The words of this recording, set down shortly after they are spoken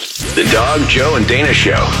The Dog, Joe, and Dana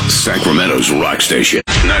Show. Sacramento's rock station.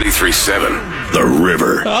 93.7. The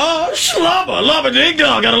River. Oh, slobber, lobber, ding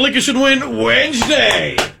dong. Got a Lick Us and Win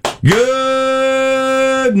Wednesday.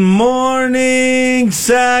 Good morning,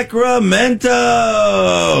 Sacramento.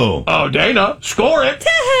 Oh, Dana, score it.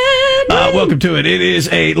 Welcome to it. It is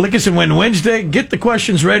a Lick Us and Win Wednesday. Get the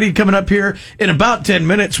questions ready. Coming up here in about 10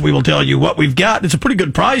 minutes, we will tell you what we've got. It's a pretty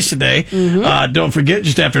good prize today. Don't forget,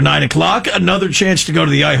 just after 9 o'clock, another chance to go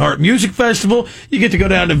to the iHeart Music Festival. You get to go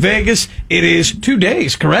down to Vegas. It is 2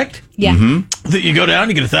 days, correct? Yeah. That you go down,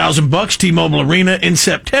 you get $1,000, T-Mobile Arena in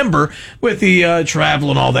September with the travel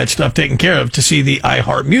and all that stuff taken care of to see the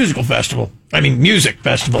iHeart Music Festival.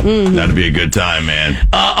 That'd be a good time, man.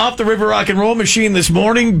 Off the River Rock and Roll Machine this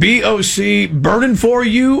morning, BOC, Burnin for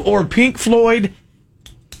You, or Pink Floyd,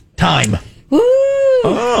 Time. Woo!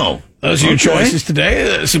 Oh. Those are your choices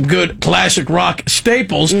today. Some good classic rock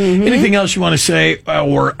staples. Anything else you want to say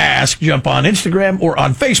or ask, jump on Instagram or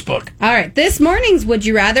on Facebook. All right. This morning's Would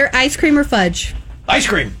You Rather, ice cream or fudge? Ice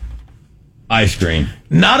cream. Ice cream.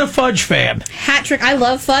 Not a fudge fan. Hat trick. I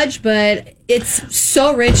love fudge, but it's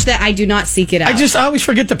so rich that I do not seek it out. I always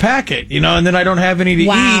forget to pack it, and then I don't have any to eat.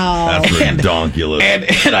 Wow. That's ridiculous.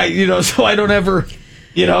 And I, so I don't ever...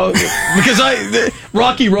 because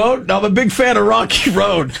Rocky Road, I'm a big fan of Rocky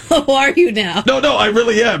Road. Who are you now? No, I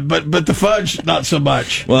really am, but the fudge, not so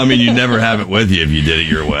much. Well, I mean, you'd never have it with you if you did it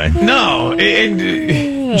your way. No,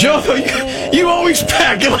 and Joe, you always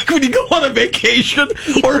pack it like when you go on a vacation,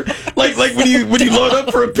 or like when you load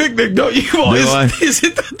up for a picnic. Don't you always? Is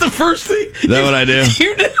it the first thing? Is that what I do?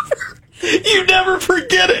 You never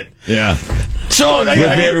forget it. Yeah. So with me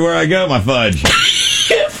everywhere I go, my fudge.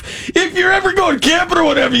 If you're ever going camping or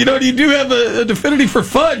whatever, you do have a affinity for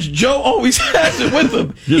fudge. Joe always has it with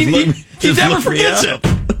him. He never forgets it.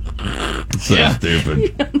 So stupid.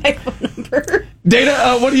 You know my phone number.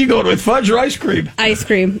 Dana, what are you going with, fudge or ice cream? Ice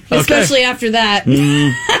cream, especially after that.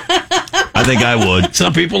 I think I would.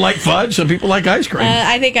 Some people like fudge, some people like ice cream.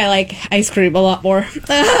 I think I like ice cream a lot more.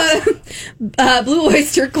 Blue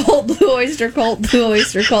Oyster Cult, Blue Oyster Cult, Blue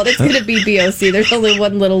Oyster Cult. It's going to be BOC. There's only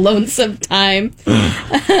one little lonesome time.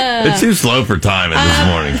 It's too slow for time this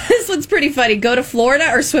morning. This one's pretty funny. Go to Florida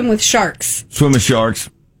or swim with sharks? Swim with sharks.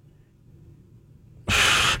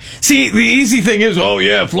 See, the easy thing is,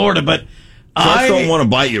 Florida, but I don't want to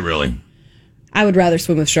bite you, really. I would rather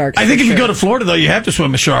swim with sharks. I think if you go to Florida, though, you have to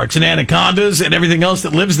swim with sharks and anacondas and everything else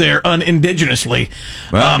that lives there unindigenously.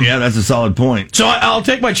 Well, that's a solid point. So I'll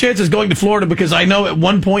take my chances going to Florida because I know at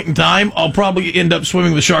one point in time I'll probably end up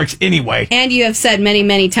swimming with sharks anyway. And you have said many,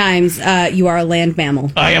 many times you are a land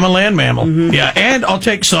mammal. I am a land mammal. Yeah, and I'll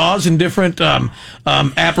take saws and different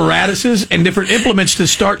apparatuses and different implements to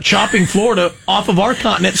start chopping Florida off of our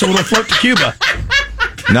continent so it'll float to Cuba.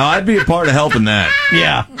 No, I'd be a part of helping that.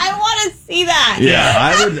 Yeah. I want to see that.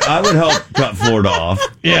 Yeah, I would help cut Florida off.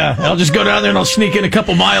 Yeah, I'll just go down there and I'll sneak in a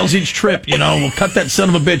couple miles each trip, We'll cut that son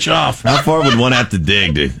of a bitch off. How far would one have to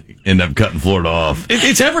dig to end up cutting Florida off?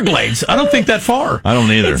 It's Everglades. I don't think that far. I don't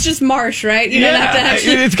either. It's just marsh, right? You don't have to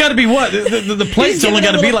actually... It's got to be what? The plate's only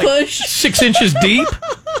got to be like 6 inches deep.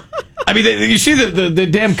 I mean, you see the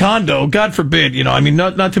damn condo, God forbid,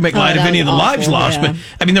 not to make light of any of the lives lost, but,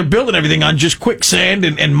 they're building everything on just quicksand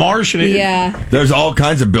and marsh. And There's all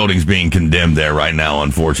kinds of buildings being condemned there right now,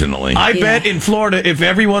 unfortunately. I bet in Florida, if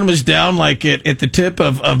everyone was down like at the tip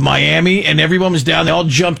of Miami and everyone was down, they all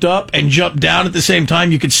jumped up and jumped down at the same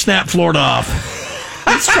time, you could snap Florida off.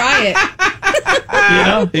 Let's try it.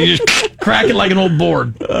 You just crack it like an old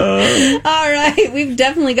board. All right. We've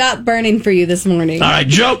definitely got Burnin for you this morning. All right,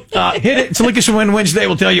 Joe, hit it. It's a Lick Us and Win Wednesday.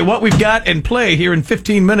 We'll tell you what we've got and play here in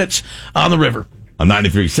 15 minutes on The River. On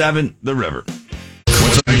 93.7, The River.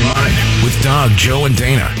 What's on your mind? With Dog, Joe, and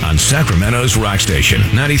Dana on Sacramento's rock station,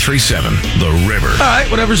 93.7, The River. All right,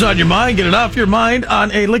 whatever's on your mind, get it off your mind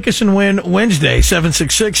on a Lick Us and Win Wednesday,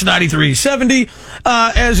 766-9370.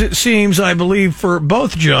 As it seems, I believe, for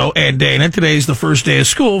both Joe and Dana, today's the first day of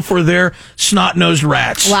school for their snot-nosed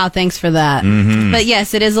rats. Wow, thanks for that. But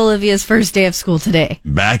yes, it is Olivia's first day of school today.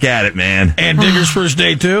 Back at it, man. And Digger's first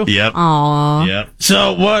day, too? Yep. Aww. Yep.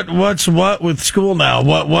 So what's what with school now?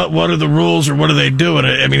 What are the rules, or what are they doing?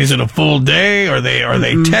 I mean, is it a full day? Are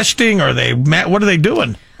they testing? What are they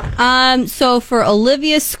doing? So for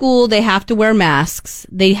Olivia's school, they have to wear masks.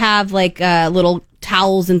 They have like little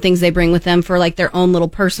towels and things they bring with them for like their own little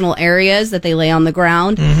personal areas that they lay on the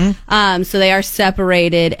ground. So they are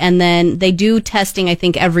separated, and then they do testing, I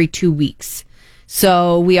think, every 2 weeks.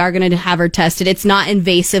 So we are going to have her tested. It's not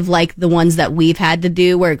invasive like the ones that we've had to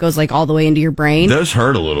do where it goes like all the way into your brain. Those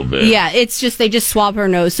hurt a little bit. Yeah, it's just, they just swab her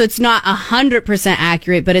nose. So it's not 100%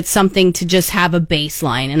 accurate, but it's something to just have a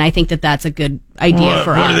baseline. And I think that that's a good idea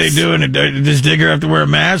for us. What are they doing? Does Digger have to wear a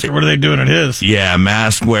mask, or what are they doing at his? Yeah,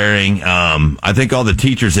 mask wearing. I think all the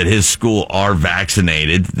teachers at his school are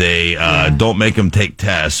vaccinated. They don't make them take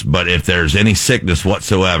tests, but if there's any sickness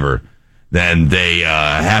whatsoever, then they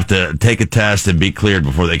have to take a test and be cleared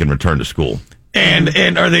before they can return to school.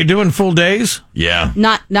 And are they doing full days? Yeah.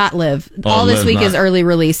 Not Liv. All this Liv, week not. is early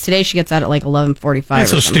release. Today she gets out at like 11:45.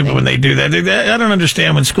 That's so stupid when they do that. I don't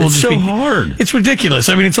understand when schools It's just so hard. It's ridiculous.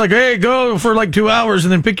 I mean, it's like, hey, go for like 2 hours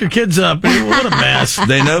and then pick your kids up. What a mess.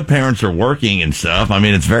 They know parents are working and stuff. I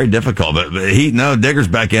mean, it's very difficult. But Digger's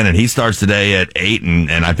back in, and he starts today at 8,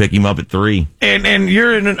 and I pick him up at 3. And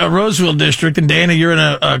you're in a Roseville district, and Dana, you're in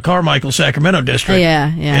a Carmichael, Sacramento district.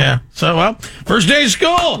 Yeah. So, well, first day of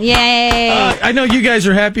school. Yay. I know you guys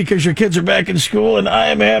are happy because your kids are back in school, and I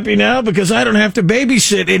am happy now because I don't have to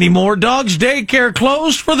babysit anymore. Dog's daycare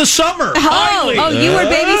closed for the summer. Finally. You were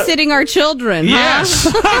babysitting our children, Yes.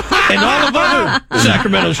 huh? And all of other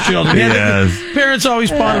Sacramento's children. Yes. Parents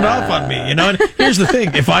always pawned it off on me, you know. And here's the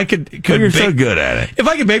thing: if I could You're so good at it. if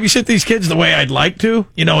I could babysit these kids the way I'd like to,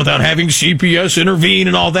 you know, without having CPS intervene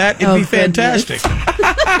and all that, it'd be fantastic.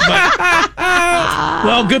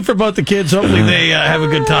 Well, good for both the kids. Hopefully they have a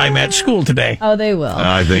good time at school today. Oh, they will.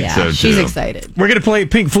 I think so, too. She's excited. We're going to play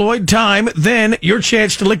Pink Floyd Time. Then your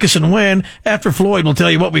chance to lick us and win. After Floyd, we'll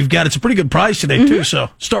tell you what we've got. It's a pretty good prize today, too. So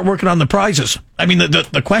start working on the prizes. I mean,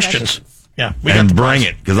 the questions. Yeah. We got And the bring prize.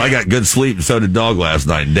 it, because I got good sleep, and so did Dog last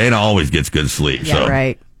night. And Dana always gets good sleep. Yeah, so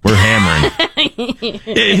right. We're hammering.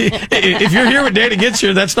 If you're here when Dana gets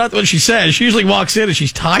here, that's not what she says. She usually walks in and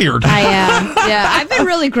she's tired. I am. Yeah, I've been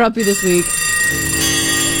really grumpy this week.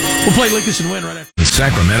 We'll play Lick Us and Win right after.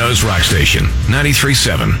 Sacramento's rock station,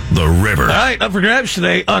 93.7 The River. All right, up for grabs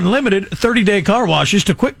today. Unlimited 30-day car washes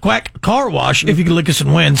to Quick Quack Car Wash. If you can lick us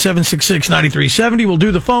and win, 766-9370. We'll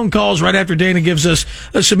do the phone calls right after Dana gives us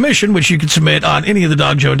a submission, which you can submit on any of the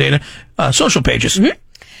Dog Joe and Dana social pages. Mm-hmm.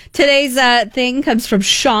 Today's thing comes from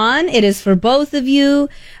Sean. It is for both of you.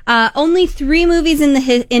 Only 3 movies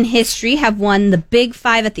in history have won the big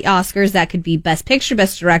 5 at the Oscars. That could be Best Picture,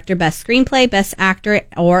 Best Director, Best Screenplay, Best Actor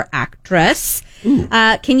or Actress.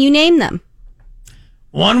 Can you name them?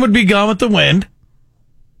 One would be Gone with the Wind.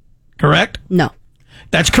 Correct? No.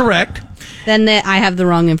 That's correct. Then I have the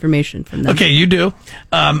wrong information from them. Okay, you do.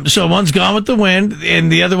 So one's Gone with the Wind,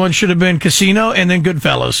 and the other one should have been Casino and then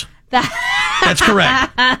Goodfellas. That's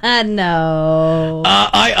correct. No.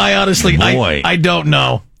 I honestly, Boy. I don't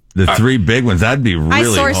know. The 3 big ones, that'd be really I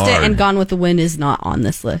sourced hard. it, and Gone with the Wind is not on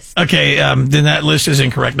this list. Okay, then that list is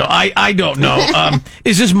incorrect. No, I don't know.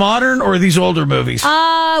 Is this modern or are these older movies?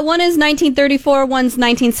 One is 1934, one's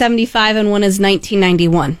 1975, and one is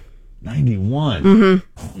 1991. 91.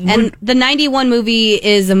 Mm-hmm. And the 91 movie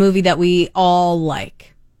is a movie that we all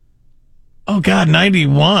like. Oh God,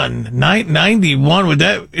 91. 91.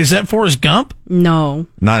 Is that Forrest Gump? No.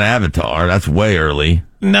 Not Avatar. That's way early.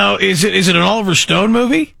 No, is it an Oliver Stone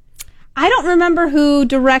movie? I don't remember who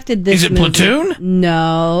directed this. Is it movie. Platoon?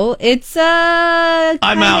 No, it's I'm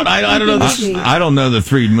out. I don't know this. I don't know the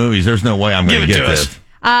 3 movies. There's no way I'm going to Give it get to this.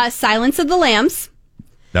 us. Silence of the Lambs.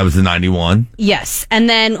 That was the 91. Yes, and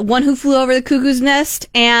then One Who Flew Over the Cuckoo's Nest,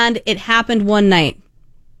 and It Happened One Night.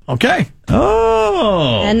 Okay.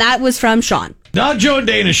 Oh. And that was from Sean. Dog Joe and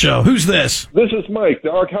Dana Show. Who's this? This is Mike.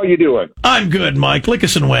 Dog, how you doing? I'm good, Mike. Lick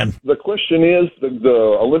us and win. The question is,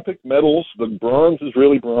 the Olympic medals, the bronze is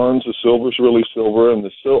really bronze, the silver is really silver, and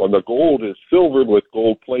the gold is silvered with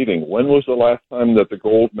gold plating. When was the last time that the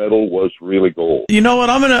gold medal was really gold? You know what?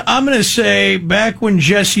 I'm gonna say back when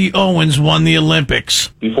Jesse Owens won the Olympics.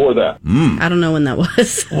 Before that. I don't know when that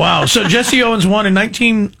was. Wow. So Jesse Owens won in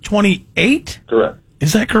 1928? Correct.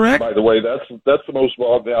 Is that correct? By the way, that's the most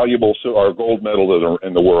valuable gold medal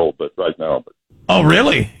in the world, but right now. Oh,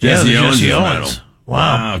 really? Jesse the Owens' Jesse medal. Owens.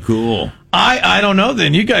 Wow. Cool. I don't know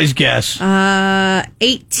then. You guys guess.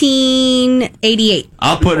 1888.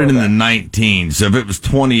 I'll put it in the 19. So if it was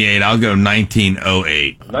 28, I'll go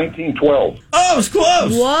 1908. 1912, Oh, it's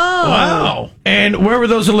close. Whoa. Wow. And where were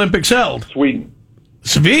those Olympics held? Sweden.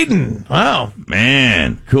 Sweden. Wow.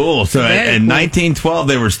 Man, cool. So in 1912,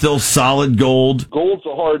 they were still solid gold. Gold's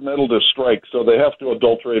a hard metal to strike, so they have to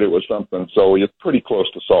adulterate it with something, so it's pretty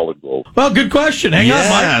close to solid gold. Well, good question. Hang on,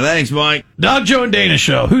 Mike. Yeah, thanks, Mike. Dog Joe and Dana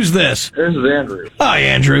Show. Who's this? This is Andrew. Hi,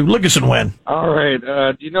 Andrew. Look us and win. All right.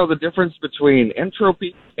 Do you know the difference between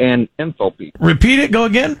entropy and enthalpy? Repeat it. Go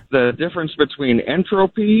again. The difference between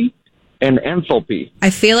entropy and enthalpy.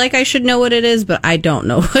 I feel like I should know what it is, but I don't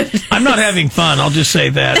know what it is. I'm not having fun. I'll just say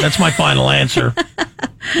that. That's my final answer.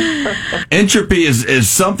 Entropy is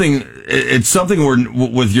something. It's something where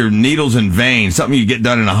with your needles and veins, something you get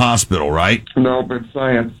done in a hospital, right? No, but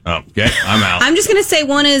science. Oh, okay, I'm out. I'm just going to say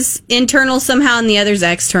one is internal somehow and the other's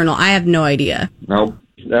external. I have no idea. Nope.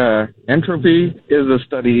 Entropy is the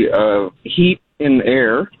study of heat in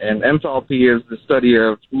air, and enthalpy is the study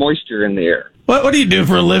of moisture in the air. What do you do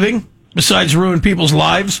for a living besides ruin people's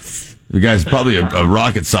lives? The guy's probably a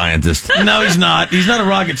rocket scientist. No, he's not. He's not a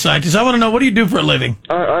rocket scientist. I want to know, what do you do for a living?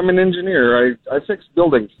 I'm an engineer. I fix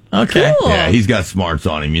buildings. Okay. Cool. Yeah, he's got smarts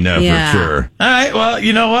on him, Yeah. for sure. All right. Well,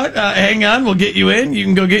 you know what? Hang on. We'll get you in. You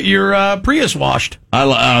can go get your Prius washed.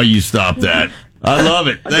 You stop that. I love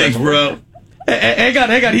it. Thanks, bro. Hang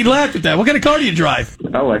on. He laughed at that. What kind of car do you drive?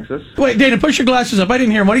 Alexis. Wait, Dana, push your glasses up. I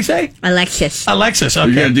didn't hear him. What did he say? Alexis. Alexis. You're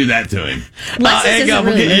Okay. going to do that to him. Hang on.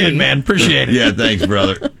 We'll get you in, man. Appreciate it. Yeah, thanks,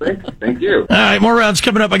 brother. Thank you. All right, more rounds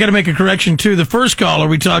coming up. I got to make a correction, too. The first caller,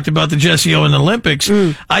 we talked about the Jesse Owens Olympics.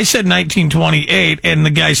 I said 1928, and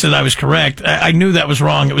the guy said I was correct. I knew that was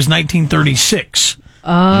wrong. It was 1936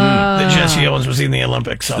 that Jesse Owens was in the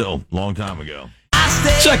Olympics. So. Still, long time ago.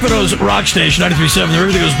 Sacramento's Rock Station, 93.7. The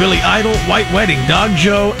Everything Goes Billy Idol, White Wedding, Dog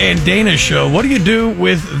Joe, and Dana Show. What do you do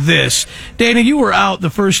with this? Dana, you were out the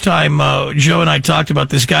first time Joe and I talked about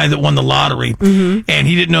this guy that won the lottery, and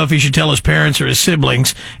he didn't know if he should tell his parents or his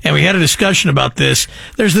siblings, and we had a discussion about this.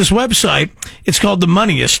 There's this website. It's called The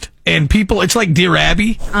Moneyest, and people, it's like Dear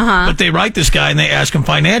Abby, but they write this guy and they ask him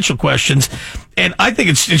financial questions, and I think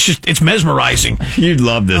it's mesmerizing. You'd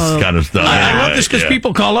love this kind of stuff. I love this because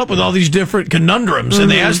people call up with all these different conundrums, and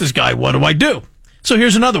they ask this guy, what do I do? So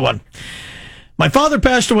here's another one. My father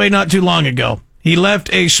passed away not too long ago. He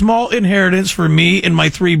left a small inheritance for me and my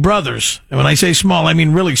 3 brothers. And when I say small, I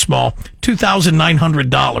mean really small.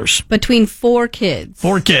 $2,900. Between 4 kids.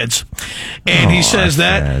 4 kids. And he says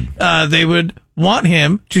that they would want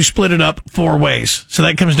him to split it up 4 ways. So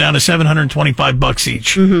that comes down to $725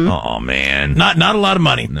 each. Oh, man. Not a lot of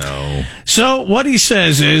money. No. So what he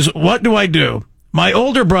says is, what do I do? My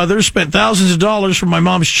older brother spent thousands of dollars from my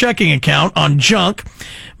mom's checking account on junk.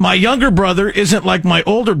 My younger brother isn't like my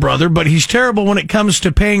older brother, but he's terrible when it comes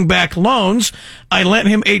to paying back loans. I lent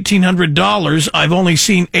him $1,800. I've only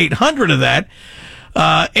seen $800 of that.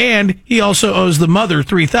 And he also owes the mother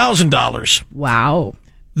 $3,000. Wow.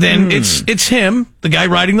 Then it's him, the guy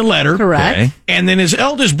writing the letter. Correct. Okay. And then his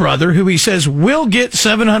eldest brother, who he says will get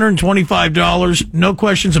 $725, no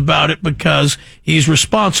questions about it, because he's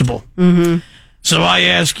responsible. So I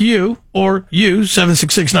ask you, or you,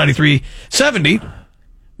 766-9370,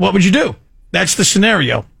 what would you do? That's the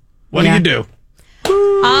scenario. What do you do?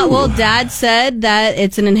 Well, Dad said that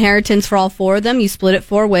it's an inheritance for all 4 of them. You split it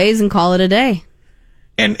 4 ways and call it a day.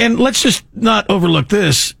 And let's just not overlook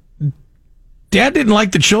this. Dad didn't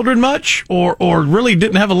like the children much, or really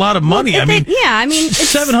didn't have a lot of money. Well,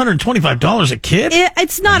 it's $725 a kid.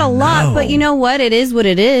 It's not a lot, but you know what? It is what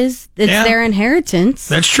it is. It's their inheritance.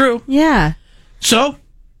 That's true. Yeah. So,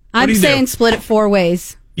 I'm saying split it 4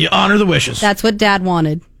 ways. You honor the wishes. That's what Dad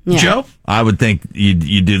wanted. Yeah. Joe? I would think you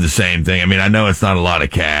do the same thing. I mean, I know it's not a lot of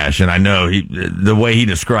cash, and I know the way he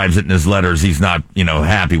describes it in his letters, he's not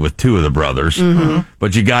happy with 2 of the brothers.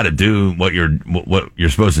 But you got to do what you're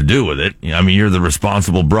supposed to do with it. I mean, you're the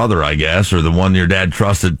responsible brother, I guess, or the one your dad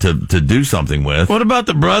trusted to do something with. What about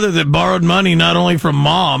the brother that borrowed money not only from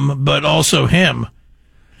mom but also him?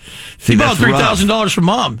 See, he borrowed that's $3,000 from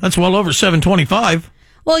mom. That's well over $725.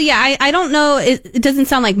 Well, yeah, I don't know. It doesn't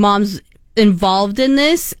sound like mom's involved in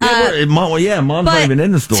this. Mom's not even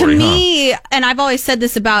in the story. To me, and I've always said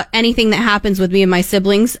this about anything that happens with me and my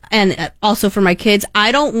siblings, and also for my kids,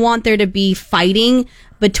 I don't want there to be fighting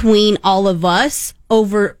between all of us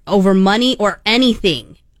over money or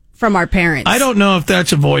anything from our parents. I don't know if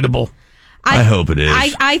that's avoidable. I hope it is.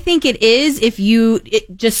 I think it is if you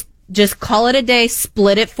just call it a day,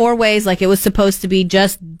 split it 4 ways like it was supposed to be.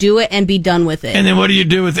 Just do it and be done with it. And then what do you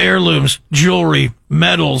do with heirlooms, jewelry,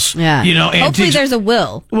 medals? Yeah. Hopefully antiques? there's a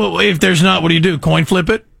will. Well, if there's not, what do you do? Coin flip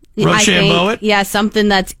it? Rochambeau it? Yeah, something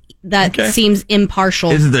that seems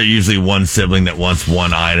impartial. Isn't there usually one sibling that wants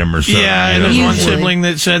one item or something? Yeah, and there's one sibling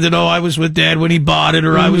that said that, I was with Dad when he bought it,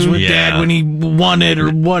 or I was with Dad when he won it,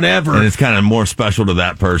 or whatever. And it's kind of more special to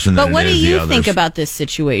that person but than what it do is you the think others. about this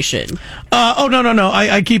situation? No.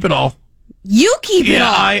 I keep it all. You keep it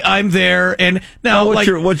all? Yeah, I'm there. And now,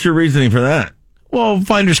 what's your reasoning for that? Well,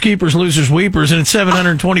 finders keepers, losers weepers, and it's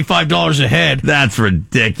 $725 a head. That's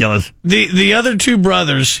ridiculous. The other 2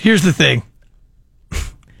 brothers, here's the thing.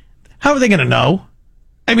 How are they going to know?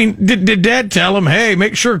 I mean, did Dad tell him, hey,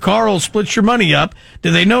 make sure Carl splits your money up?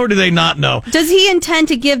 Do they know or do they not know? Does he intend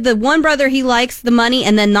to give the one brother he likes the money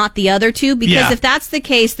and then not the other two? Because if that's the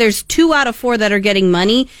case, there's 2 out of 4 that are getting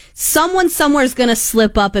money. Someone somewhere is going to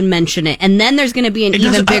slip up and mention it, and then there's going to be an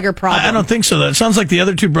even bigger problem. I don't think so, though. It sounds like the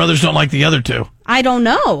other 2 brothers don't like the other 2. I don't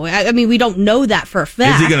know. I mean, we don't know that for a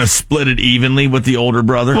fact. Is he going to split it evenly with the older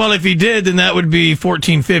brother? Well, if he did, then that would be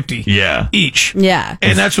 $14.50. Yeah. Each. Yeah.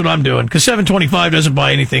 And that's what I'm doing, because $7.25 doesn't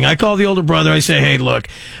buy anything. I call the older brother. I say, hey, look,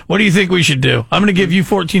 what do you think we should do? I'm going to give you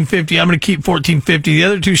 $14.50. I'm going to keep $14.50. The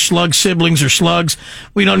other 2 siblings are slugs.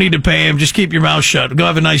 We don't need to pay him. Just keep your mouth shut. Go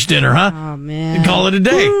have a nice dinner, huh? Oh, man. And call it a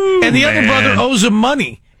day. Ooh, and the other brother owes him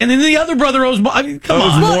money. And then the other brother owes money. I mean, come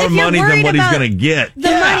on. More money than what he's going to get. The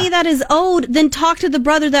money that is owed, then talk to the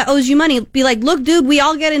brother that owes you money. Be like, look, dude, we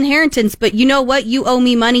all get inheritance, but you know what? You owe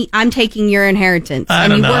me money. I'm taking your inheritance.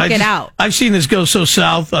 And you work it out. I've seen this go so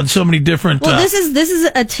south on so many different... Well, this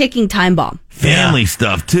is a ticking time bomb. Family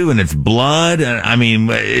stuff, too, and it's blood. I mean,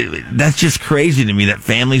 that's just crazy to me that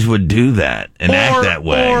families would do that and act that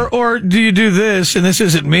way. Or do you do this, and this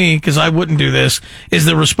isn't me, because I wouldn't do this, is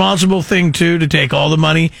the responsible thing, too, to take all the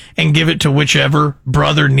money and give it to whichever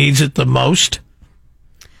brother needs it the most?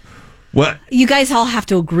 What? You guys all have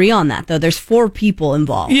to agree on that, though. There's 4 people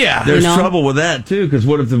involved. Yeah. There's trouble with that, too, because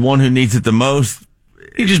what if the one who needs it the most...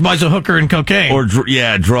 He just buys a hooker and cocaine. Or,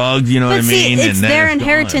 drugs, you know what I mean? It's their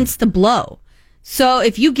inheritance to blow. So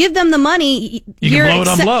if you give them the money, you can blow it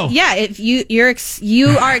on blow. Yeah, if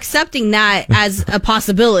you are accepting that as a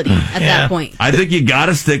possibility at that point. I think you got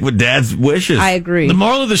to stick with Dad's wishes. I agree. The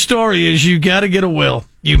moral of the story is you got to get a will.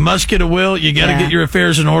 You must get a will. You got to get your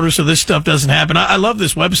affairs in order so this stuff doesn't happen. I love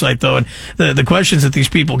this website, though, and the questions that these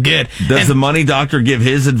people get. Does the money doctor give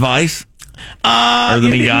his advice? Or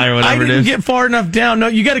the guy or whatever it is? I didn't get far enough down. No,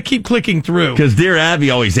 you got to keep clicking through. Because Dear Abby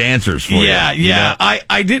always answers for you. Yeah. You know?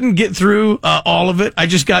 I didn't get through all of it. I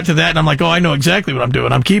just got to that, and I'm like, oh, I know exactly what I'm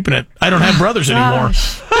doing. I'm keeping it. I don't have brothers anymore.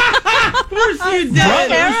 Of course you did.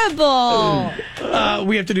 Terrible.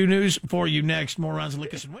 We have to do news for you next. More rounds of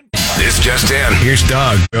Lickus and Win. This just in. Here's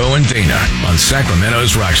Dog, Joe, and Dana on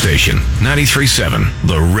Sacramento's Rock Station, 93.7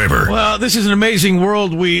 The River. Well, this is an amazing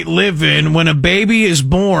world we live in when a baby is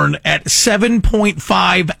born at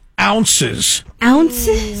 7.5 ounces.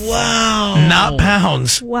 Ounces? Wow. Not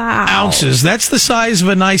pounds. Wow. Ounces. That's the size of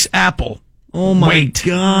a nice apple. Oh, my gosh.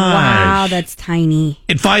 Wow, that's tiny.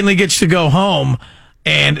 It finally gets to go home.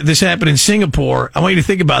 And this happened in Singapore. I want you to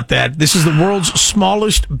think about that. This is the world's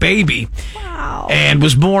smallest baby. Wow. And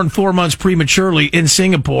was born 4 months prematurely in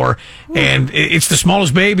Singapore. And it's the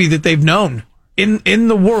smallest baby that they've known in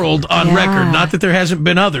the world on record. Not that there hasn't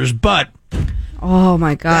been others, but... Oh,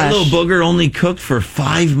 my gosh. That little booger only cooked for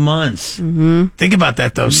 5 months. Mm-hmm. Think about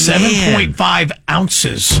that, though. 7.5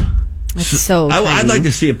 ounces. That's so I'd like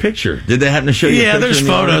to see a picture. Did they happen to show you a picture? Yeah, there's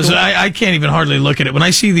photos. I can't even hardly look at it. When I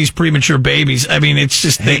see these premature babies, I mean, it's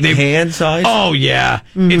just... they hand size? Oh, yeah.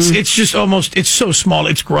 Mm-hmm. It's just almost... It's so small.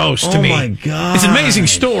 It's gross to me. Oh, my God. It's an amazing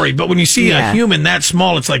story, but when you see a human that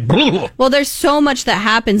small, it's like... Well, there's so much that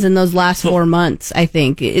happens in those last 4 months, I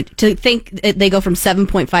think. To think they go from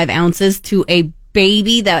 7.5 ounces to a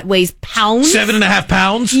baby that weighs pounds. 7.5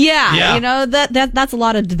 pounds? Yeah. You know, that's a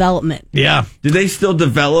lot of development. Yeah. Do they still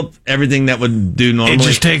develop everything that would do normally? It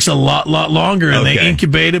just takes a lot longer, and they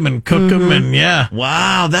incubate them and cook them, and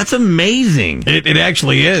Wow, that's amazing. It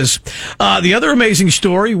actually is. The other amazing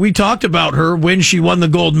story, we talked about her when she won the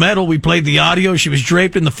gold medal. We played the audio. She was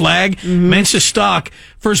draped in the flag. Mensa Stock,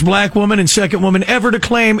 first black woman and second woman ever to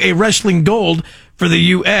claim a wrestling gold for the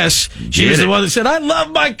U.S. She was the one that said, I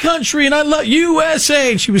love my country and I love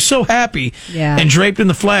USA. And she was so happy and draped in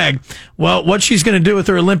the flag. Well, what she's going to do with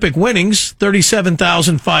her Olympic winnings,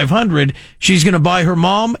 $37,500, she's going to buy her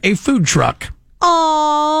mom a food truck.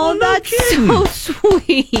 Oh, that's so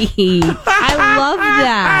sweet. I love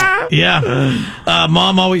that. Yeah.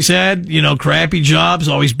 Mom always had, crappy jobs,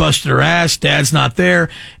 always busted her ass. Dad's not there.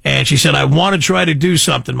 And she said, I want to try to do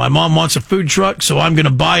something. My mom wants a food truck, so I'm going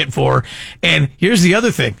to buy it for her. And here's the other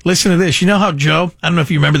thing. Listen to this. You know how Joe, I don't know if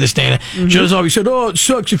you remember this, Dana, Joe's always said, oh, it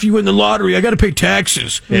sucks if you win the lottery. I got to pay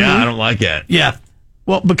taxes. Yeah, I don't like that. Yeah.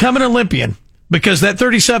 Well, become an Olympian, because that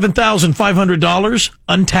 $37,500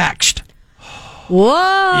 untaxed. Whoa.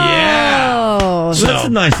 Yeah. So that's a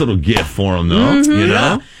nice little gift for him, though. You know?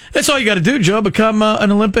 Yeah. That's all you got to do, Joe. Become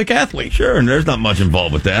an Olympic athlete. Sure, and there's not much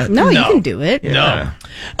involved with that. No, you can do it. No.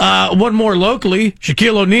 One more locally.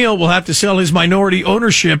 Shaquille O'Neal will have to sell his minority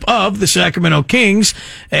ownership of the Sacramento Kings.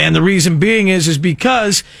 And the reason being is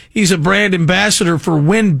because he's a brand ambassador for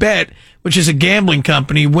WynnBET, which is a gambling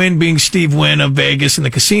company. Wynn being Steve Wynn of Vegas and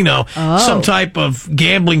the casino. Oh. Some type of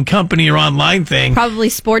gambling company or online thing. Probably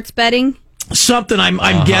sports betting. Something I'm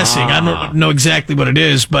guessing. I don't know exactly what it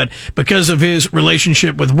is, but because of his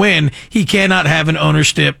relationship with Wynn, he cannot have an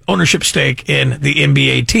ownership stake in the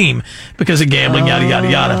NBA team because of gambling, yada,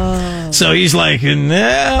 yada, yada. So he's like,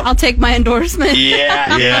 nah. I'll take my endorsement.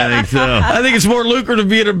 Yeah. Yeah, I think so. I think it's more lucrative to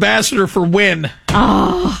be an ambassador for Wynn.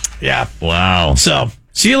 Oh. Yeah. Wow. So,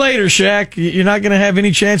 see you later, Shaq. You're not going to have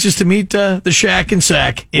any chances to meet the Shaq and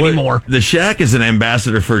Sack anymore. The Shaq is an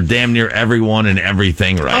ambassador for damn near everyone and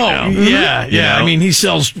everything now. Yeah. You know? I mean, he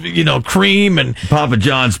sells, cream and Papa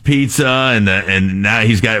John's Pizza, and now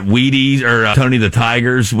he's got Wheaties or Tony the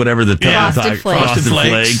Tigers, whatever the Frosted Flakes. Frosted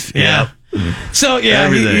Flakes. Yeah. So, yeah,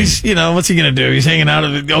 Everything. he's, what's he going to do? He's hanging out,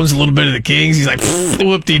 owns a little bit of the Kings. He's like,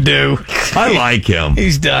 whoop-de-doo. I like him.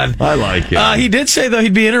 He's done. I like him. He did say, though,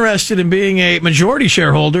 he'd be interested in being a majority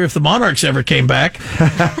shareholder if the Monarchs ever came back.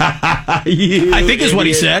 I think is what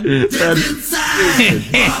he said.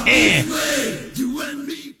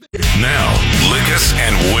 Now, lick us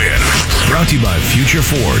and win. Brought to you by Future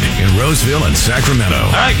Ford in Roseville and Sacramento.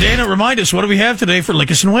 All right, Dana, remind us, what do we have today for Lick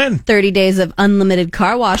Us and Win? 30 days of unlimited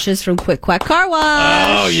car washes from Quick Quack Car Wash.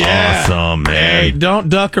 Oh, yeah. Awesome, man. Hey, don't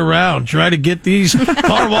duck around. Try to get these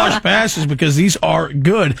car wash passes because these are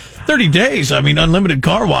good. 30 days, unlimited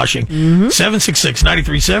car washing.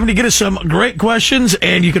 766-9370. Get us some great questions,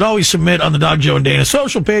 and you can always submit on the Dog, Joe, and Dana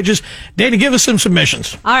social pages. Dana, give us some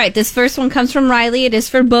submissions. All right, this first one comes from Riley. It is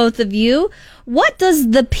for both of you. What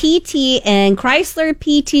does the PT and Chrysler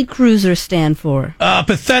PT Cruiser stand for?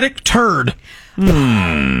 Pathetic turd.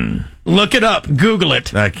 Look it up. Google it.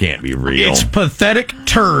 That can't be real. It's pathetic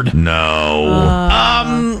turd. No.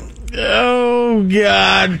 Oh,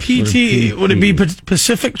 God. PT. Would it be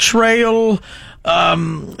Pacific Trail?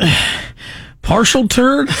 Partial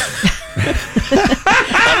turd?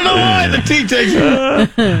 I don't know why the T takes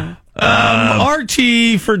it.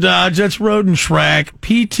 RT for Dodge, that's Road and Shrek.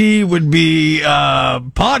 PT would be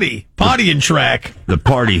Potty and Track. The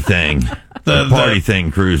party thing. The party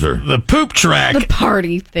thing cruiser. The poop track. The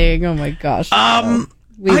party thing. Oh, my gosh.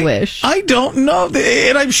 We wish. I don't know.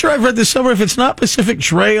 And I'm sure I've read this somewhere. If it's not Pacific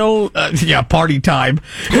Trail, party time.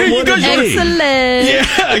 Excellent.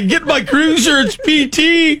 Yeah, get my cruiser. It's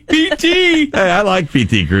PT. PT. Hey, I like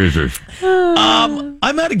PT cruisers. I'm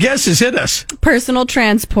out of guesses. Hit us. Personal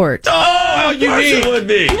transport. Oh, how unique. It would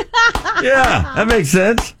be. Yeah, that makes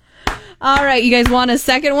sense. All right, you guys want a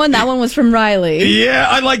second one? That one was from Riley. Yeah,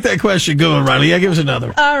 I like that question. Go on, Riley. Yeah, give us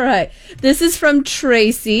another. All right. This is from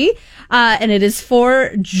Tracy, and it is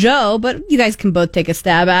for Joe, but you guys can both take a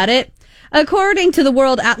stab at it. According to the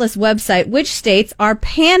World Atlas website, which states are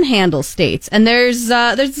panhandle states? And there's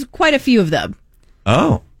quite a few of them.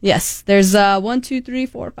 Oh. Yes, there's 1, 2, 3,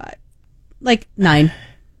 4, 5, like 9.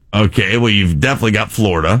 Okay, well, you've definitely got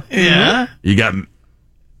Florida. Yeah. You got...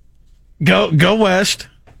 Go west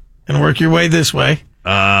and work your way this way.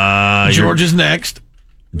 Georgia's next.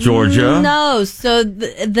 Georgia. No, so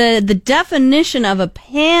the definition of a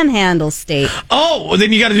panhandle state. Oh, well,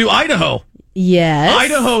 then you got to do Idaho. Yes.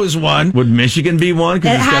 Idaho is one. Would Michigan be one? It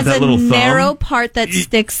Because it's got has that a little thumb. narrow part that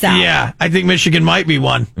sticks out. Yeah, I think Michigan might be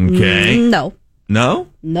one. Okay. No. No?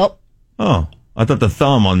 Nope. Oh, I thought the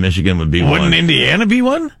thumb on Michigan would be one. Wouldn't Indiana be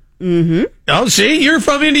one? Mm-hmm. Oh, see, you're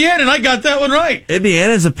from Indiana, and I got that one right.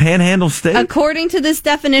 Indiana's a panhandle state? According to this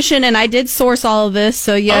definition, and I did source all of this,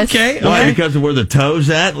 so yes. Okay. Why? Because of where the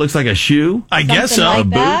toe's at? Looks like a shoe? I guess so. Something like A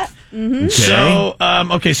boot? that.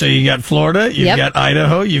 Mm-hmm. Okay. So you got Florida, you've Yep. got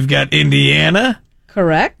Idaho, you've got Indiana.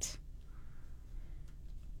 Correct.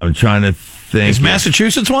 I'm trying to think. Is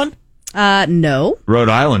Massachusetts one? No. Rhode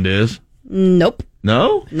Island is. Nope.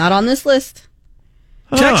 No? Not on this list.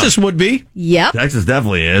 Huh. Texas would be. Yep. Texas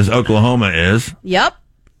definitely is. Oklahoma is. Yep.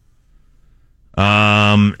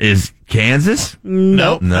 Is Kansas?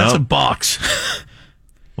 Nope. No. That's a box.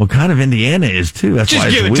 Well, kind of Indiana is too. That's Just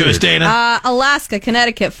why give it it's to weird. us, Dana. Alaska,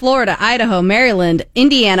 Connecticut, Florida, Idaho, Maryland,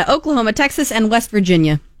 Indiana, Oklahoma, Texas, and West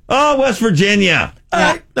Virginia. Oh, West Virginia.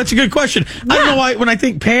 That's a good question. I don't know why when I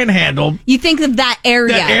think Panhandle, You think of that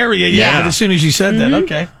area. but as soon as you said that,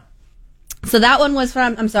 okay. So that one was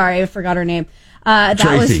from, I'm sorry, I forgot her name. That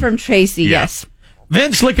Tracy. was from Tracy, Yeah. yes.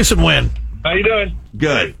 Vince, lick us and win. How you doing?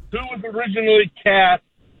 Good. Who was originally cast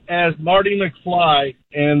as Marty McFly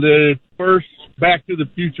in the first Back to the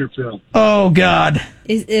Future film. Oh, God.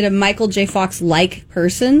 Is it a Michael J. Fox-like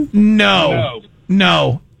person? No.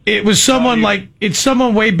 It was someone it's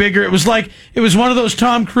someone way bigger. It was one of those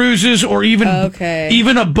Tom Cruises or even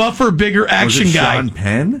a buffer, bigger action was it guy. Sean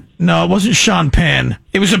Penn? No, it wasn't Sean Penn.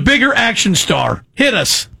 It was a bigger action star. Hit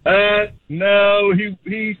us. No,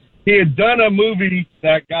 he had done a movie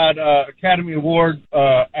that got Academy Award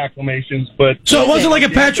acclamations, but so it wasn't like a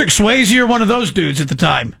Patrick Swayze or one of those dudes at the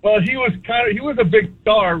time. Well, he was a big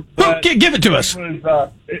star. Give it to us.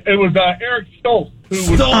 It was Eric Stoltz.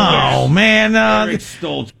 Oh man, Eric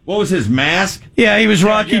Stoltz. What was his mask? Yeah, he was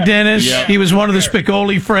Rocky Dennis. Yeah. He was one of the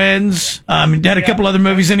Spicoli friends. He had a couple other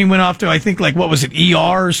movies, and he went off to I think what was it,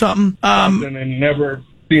 ER or something? And never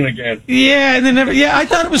seen again. Yeah, and then never. Yeah, I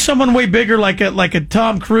thought it was someone way bigger, like a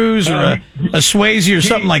Tom Cruise or a Swayze or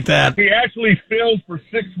something like that. He actually filmed for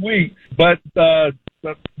 6 weeks, but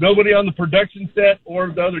nobody on the production set or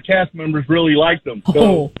the other cast members really liked him.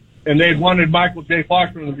 So, and they had wanted Michael J.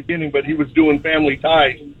 Fox from the beginning, but he was doing Family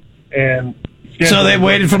Ties, and so they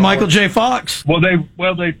waited for Michael J. Fox. Well,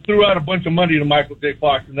 they threw out a bunch of money to Michael J.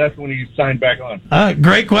 Fox, and that's when he signed back on.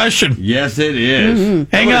 Great question. Yes, it is.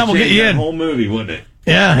 Mm-hmm. Hang on, we'll get you in. The whole movie, wouldn't it?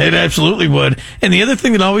 Yeah, it absolutely would. And the other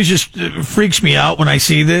thing that always just freaks me out when I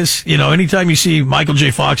see this, anytime you see Michael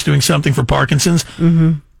J. Fox doing something for Parkinson's.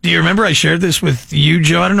 Mm-hmm. Do you remember I shared this with you,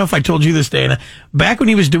 Joe? I don't know if I told you this, Dana. Back when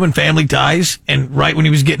he was doing Family Ties and right when he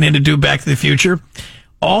was getting in to do Back to the Future,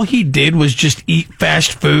 all he did was just eat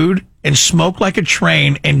fast food and smoke like a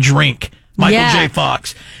train and drink. Michael J.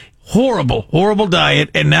 Fox. Horrible diet.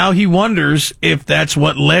 And now he wonders if that's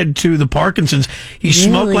what led to the Parkinson's. He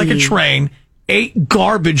smoked like a train, ate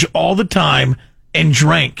garbage all the time, and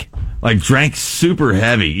drank. Drank super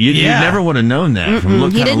heavy. You never would have known that from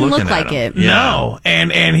He didn't look at like him. it. Yeah. No.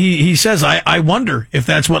 And he says, I wonder if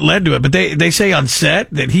that's what led to it. But they say on set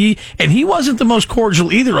that he wasn't the most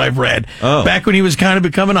cordial either, I've read. Oh. Back when he was kind of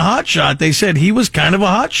becoming a hotshot, they said he was kind of a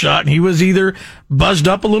hotshot and he was either buzzed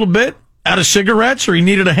up a little bit out of cigarettes or he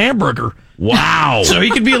needed a hamburger. Wow. So he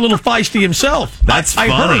could be a little feisty himself. That's I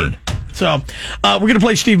funny. heard. So we're going to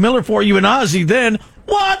play Steve Miller for you and Ozzy then.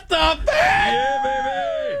 What the fuck? Yeah,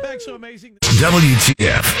 baby. Facts so amazing.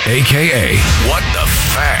 WTF, a.k.a. What the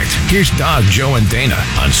Fact. Here's Dog, Joe, and Dana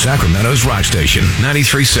on Sacramento's Rock Station,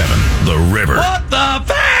 93.7 The River. What the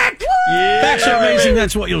fact? Yeah, Facts so amazing,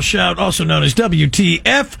 that's what you'll shout, also known as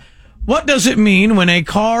WTF. What does it mean when a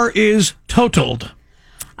car is totaled?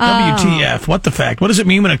 WTF, what the fact? What does it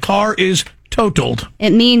mean when a car is totaled? It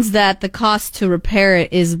means that the cost to repair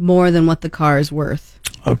it is more than what the car is worth.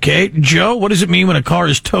 Okay, Joe, what does it mean when a car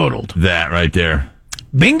is totaled? That right there.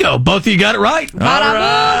 Bingo, both of you got it right. All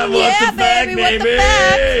right, Yeah, what the fact, baby, what the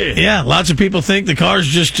baby? Yeah, lots of people think the car's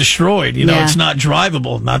just destroyed. It's not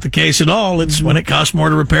drivable. Not the case at all. It's when it costs more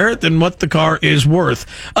to repair it than what the car is worth.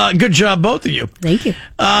 Good job, both of you. Thank you.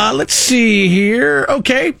 Let's see here.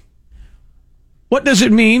 Okay. What does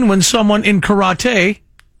it mean when someone in karate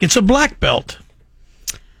gets a black belt?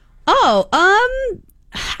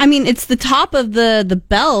 It's the top of the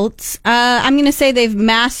belt. I'm going to say they've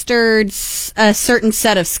mastered a certain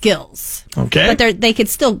set of skills. Okay. But they could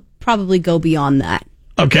still probably go beyond that.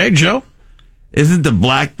 Okay, Joe? Isn't the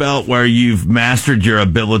black belt where you've mastered your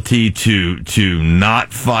ability to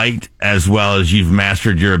not fight as well as you've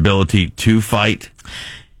mastered your ability to fight?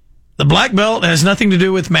 The black belt has nothing to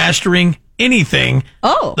do with mastering anything.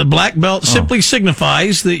 The black belt simply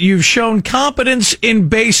signifies that you've shown competence in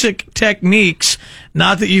basic techniques,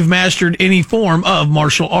 not that you've mastered any form of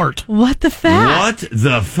martial art. What the fact? What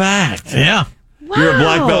the fact? Yeah. Wow. You're a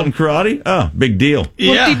black belt in karate? Oh, big deal.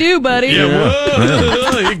 Whoop-de-doo, buddy. Yeah,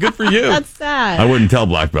 whoa. Good for you. That's sad. I wouldn't tell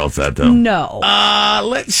black belts that, though. No.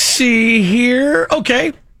 Let's see here.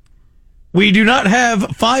 Okay. We do not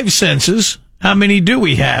have 5 senses. How many do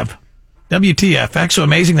we have? WTF. Facts so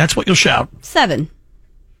amazing, that's what you'll shout. 7.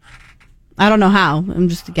 I don't know how. I'm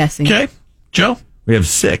just guessing. Okay. Joe? We have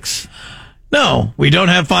 6. No, we don't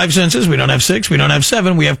have 5 senses. We don't have 6. We don't have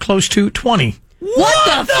 7. We have close to 20. What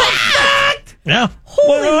the fact? Yeah.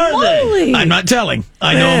 Holy moly. I'm not telling.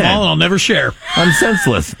 I know them all, and I'll never share. I'm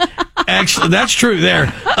senseless. Actually, that's true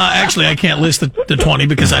there. Actually, I can't list the 20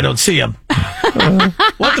 because I don't see them.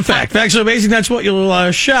 What the fact? Facts so amazing, that's what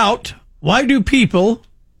you'll shout. Why do people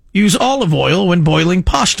use olive oil when boiling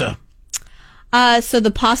pasta? So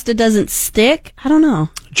the pasta doesn't stick? I don't know.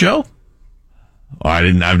 Joe?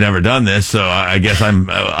 I've never done this, so I guess I'm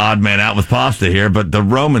odd man out with pasta here, but the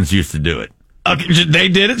Romans used to do it. Okay, they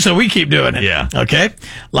did it, so we keep doing it. Yeah. Okay.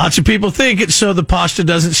 Lots of people think it's so the pasta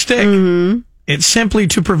doesn't stick. Mm-hmm. It's simply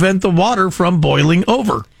to prevent the water from boiling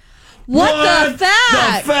over. What the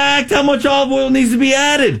fact? The fact? How much olive oil needs to be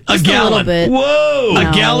added? Just a gallon. A little bit. Whoa!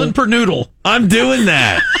 A gallon per noodle. I'm doing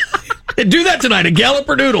that. Do that tonight. A gallon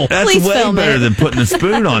per noodle. That's Please way film better it. than putting a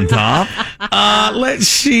spoon on top. Let's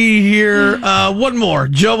see here. One more.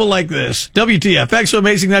 Joe will like this. WTF. X so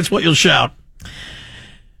amazing, that's what you'll shout.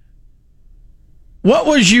 What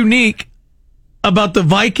was unique about the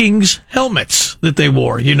Vikings helmets that they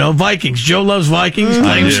wore? You know, Vikings. Joe loves Vikings.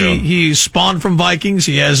 Claims he spawned from Vikings.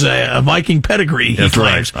 He has a Viking pedigree, he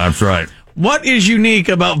claims. That's right. What is unique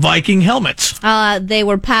about Viking helmets? They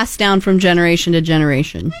were passed down from generation to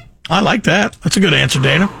generation. I like that. That's a good answer,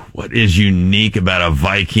 Dana. What is unique about a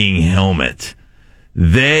Viking helmet?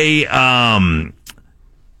 They had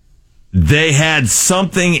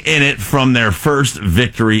something in it from their first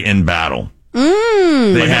victory in battle.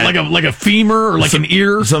 They had like a femur or like an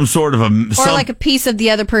ear? some sort of Or like a piece of the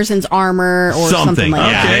other person's armor or something like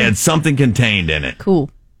yeah, that. they had something contained in it. Cool.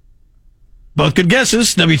 Both good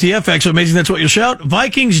guesses. WTF, so amazing, that's what you'll shout.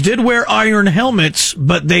 Vikings did wear iron helmets,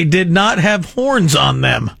 but they did not have horns on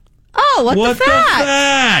them. Oh, what the fact?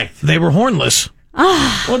 fact? They were hornless.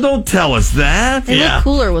 Well, don't tell us that. They look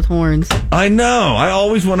cooler with horns. I know. I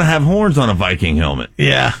always want to have horns on a Viking helmet.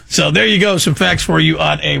 Yeah. So there you go. Some facts for you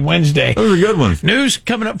on a Wednesday. Those are good ones. News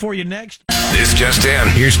coming up for you next. This just in.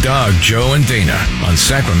 Here's Dog, Joe, and Dana on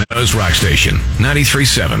Sacramento's Rock Station,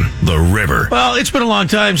 93.7 The River. Well, it's been a long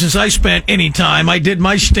time since I spent any time. I did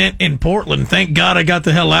my stint in Portland. Thank God I got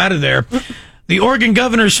the hell out of there. The Oregon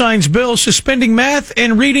governor signs bill suspending math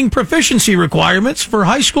and reading proficiency requirements for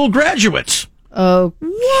high school graduates.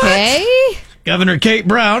 Okay. Governor Kate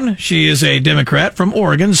Brown, she is a Democrat from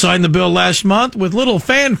Oregon, signed the bill last month with little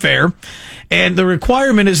fanfare. And the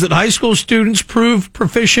requirement is that high school students prove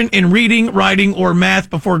proficient in reading, writing, or math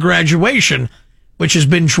before graduation, which has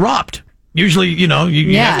been dropped. Usually, you know,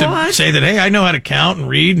 you have to say that, hey, I know how to count and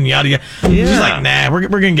read and yada, yada. Yeah. She's like, nah, we're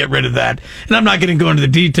going to get rid of that. And I'm not going to go into the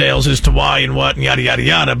details as to why and what and yada, yada,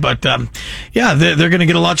 yada. But, yeah, they're going to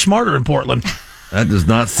get a lot smarter in Portland. That does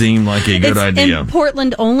not seem like a good idea. In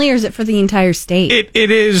Portland only, or is it for the entire state?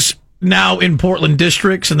 It is now in Portland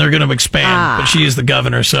districts, and they're going to expand. But she is the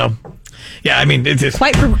governor, so... Yeah, I mean... It's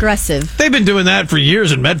quite progressive. They've been doing that for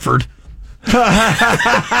years in Medford. Sorry,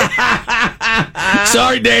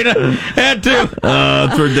 Dana. Had to.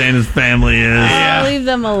 That's where Dana's family is. Yeah. Leave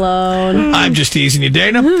them alone. I'm just teasing you,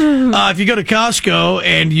 Dana. If you go to Costco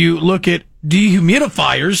and you look at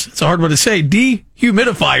dehumidifiers, it's a hard one to say,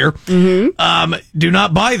 dehumidifier, do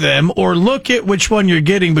not buy them or look at which one you're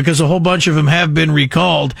getting because a whole bunch of them have been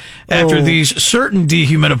recalled after these certain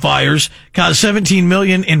dehumidifiers caused $17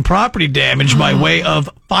 million in property damage by way of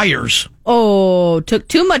fires. Oh, took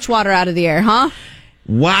too much water out of the air, huh?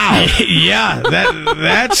 Wow. Yeah,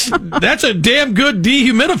 that's a damn good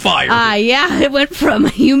dehumidifier. Yeah, it went from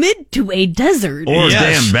humid to a desert. Or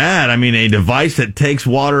damn bad. I mean, a device that takes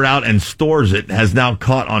water out and stores it has now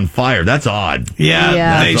caught on fire. That's odd.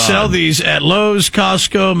 Yeah. They That's sell odd. these at Lowe's,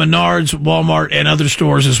 Costco, Menards, Walmart, and other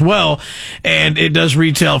stores as well. And it does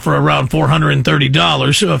retail for around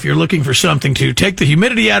 $430. So if you're looking for something to take the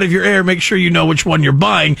humidity out of your air, make sure you know which one you're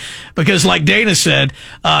buying. Because like Dana said,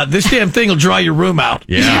 this damn thing will dry your room out.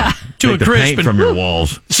 Yeah. To Take a the crisp. paint And from your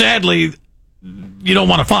walls. sadly, you don't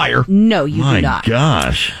want a fire. No, you My do not.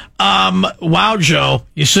 gosh. Wow, Joe,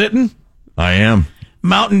 you sitting? I am.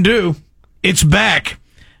 Mountain Dew, it's back.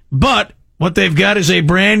 But what they've got is a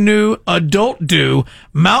brand new adult Dew,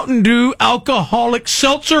 Mountain Dew alcoholic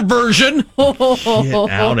seltzer version. Get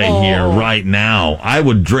out of here right now. I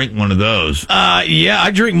would drink one of those. Yeah, I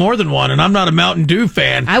drink more than one, and I'm not a Mountain Dew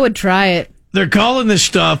fan. I would try it. They're calling this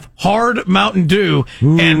stuff Hard Mountain Dew,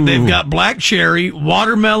 and they've got black cherry,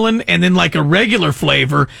 watermelon, and then like a regular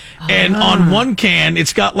flavor. And on one can,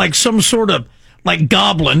 it's got like some sort of like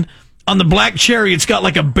goblin. On the black cherry, it's got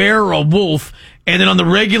like a bear or a wolf. And then on the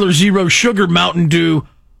regular zero sugar Mountain Dew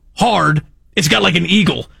Hard, it's got like an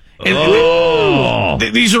eagle. And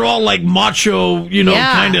these are all like macho,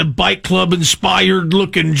 kind of bike club inspired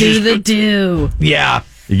looking. Do the do. Yeah.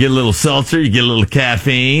 You get a little seltzer, you get a little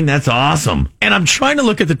caffeine. That's awesome. And I'm trying to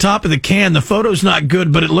look at the top of the can. The photo's not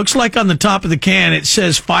good, but it looks like on the top of the can it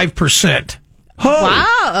says 5%.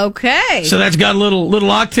 Wow, okay. So that's got a little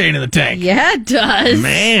octane in the tank. Yeah, it does.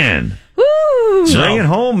 Man. Woo. Bring it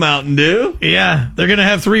home, Mountain Dew. Yeah, they're going to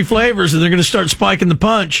have 3 flavors, and they're going to start spiking the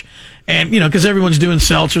punch. And, because everyone's doing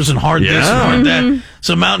seltzers and hard this and hard that.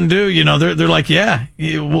 So Mountain Dew, they're like,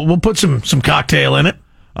 we'll put some cocktail in it.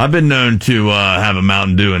 I've been known to have a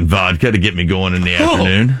Mountain Dew and vodka to get me going in the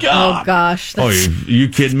afternoon. Oh, gosh. That's you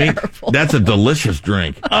kidding me? That's a delicious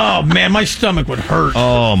drink. Oh, man, my stomach would hurt.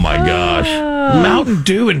 Oh, my gosh. Mountain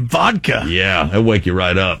Dew and vodka. Yeah, it'll wake you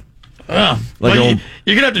right up. Well,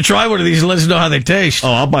 you're going to have to try one of these and let us know how they taste.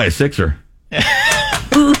 Oh, I'll buy a sixer. Yeah.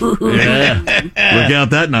 Look out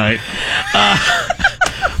that night.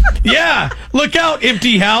 Yeah, look out,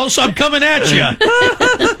 empty house. I'm coming at you.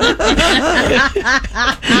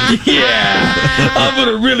 Yeah, I'm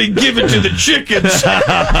going to really give it to the chickens. No,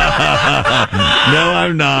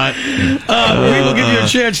 I'm not. We will give you a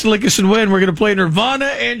chance to lick us and win. We're going to play Nirvana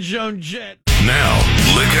and Joan Jett. Now,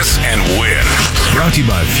 lick us and win. Brought to you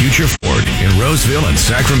by Future Ford in Roseville and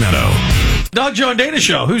Sacramento. Dog, Joe, and Dana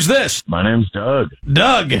Show. Who's this? My name's Doug.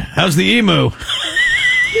 Doug, how's the emu?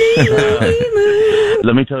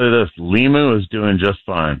 Let me tell you this. Limu is doing just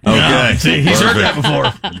fine. Okay. See, he's heard that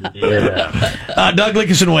before. Yeah. Doug, lick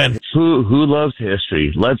us and win. Who loves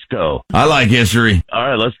history? Let's go. I like history. All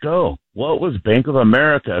right, let's go. What was Bank of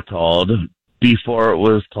America called before it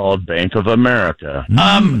was called Bank of America?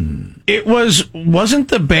 It wasn't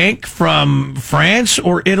the bank from France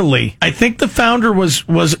or Italy. I think the founder was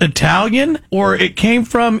Italian, or it came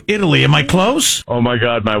from Italy. Am I close? Oh my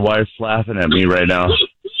God, my wife's laughing at me right now.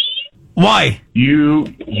 Why? You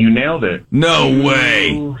nailed it. No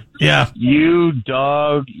way. Yeah. You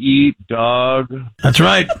dog eat dog. That's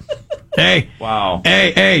right. Hey. Wow.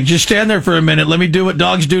 Hey, just stand there for a minute. Let me do what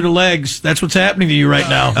dogs do to legs. That's what's happening to you right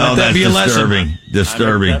now. Oh, Let that that's be a disturbing. lesson.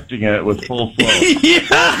 Disturbing. I'm accepting it with full flow. Yeah.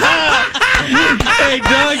 Hey,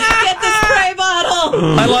 Doug. Get the spray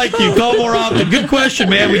bottle. I like you. Call more often. Good question,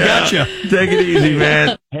 man. We got you. Take it easy,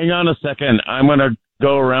 man. Hang on a second. I'm going to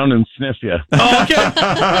go around and sniff you. Oh, okay.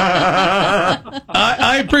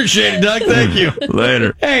 I appreciate it, Doug. Thank you.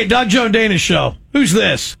 Later. Hey, Doug, Joe, and Dana Show. Who's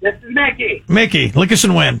this? This is Mickey. Mickey, lick us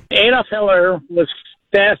and win. Adolf Hitler was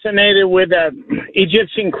fascinated with an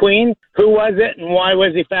Egyptian queen. Who was it, and why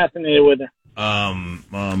was he fascinated with her?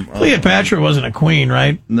 Cleopatra wasn't a queen,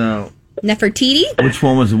 right? No. Nefertiti? Which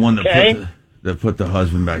one was the one that Okay. put the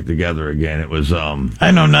husband back together again? It was I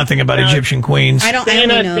know nothing about Egyptian queens. I only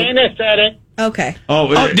know. Dana said it. Okay.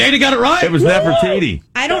 Dana got it right? It was Nefertiti.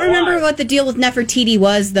 I don't remember what the deal with Nefertiti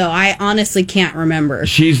was, though. I honestly can't remember.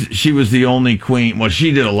 She was the only queen. Well,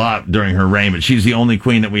 she did a lot during her reign, but she's the only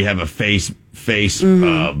queen that we have a face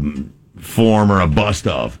form or a bust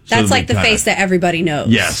of. That's like the face that everybody knows.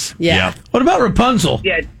 Yes. Yeah. Yep. What about Rapunzel?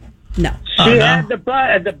 Yeah. No. She had the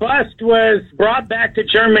bust was brought back to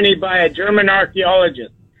Germany by a German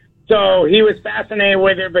archaeologist. So he was fascinated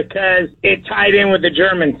with her because it tied in with the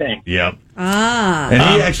German thing. Yep. Ah. And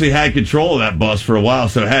he actually had control of that bust for a while.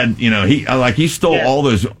 So he stole all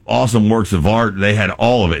those awesome works of art. They had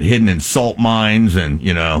all of it hidden in salt mines, and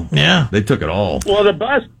they took it all. Well, the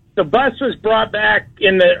bust was brought back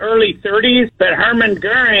in the early 30s, but Hermann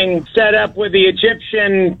Goering set up with the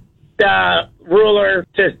Egyptian ruler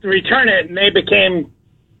to return it, and they became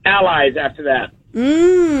allies after that.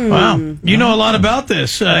 Wow. You know a lot about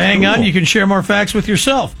this. Hang on. You can share more facts with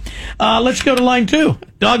yourself. Let's go to line 2.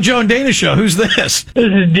 Dog, Joe, and Dana Show. Who's this?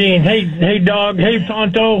 This is Dean. Hey, Dog. Hey,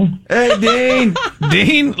 Tonto. Hey, Dean.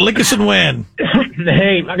 Dean, lick us and win.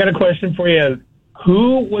 Hey, I got a question for you.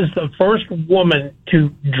 Who was the first woman to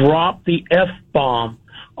drop the F-bomb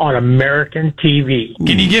on American TV?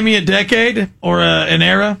 Can you give me a decade or an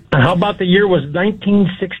era? How about the year was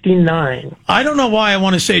 1969? I don't know why I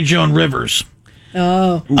want to say Joan Rivers.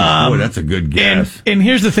 Oh. Boy, that's a good guess. And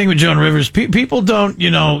here's the thing with Joan Rivers. People don't,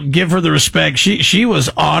 give her the respect. She was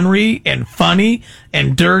ornery and funny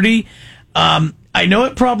and dirty. I know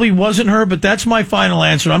it probably wasn't her, but that's my final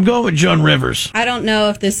answer. I'm going with Joan Rivers. I don't know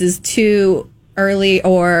if this is too early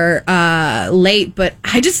or late, but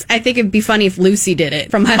I think it'd be funny if Lucy did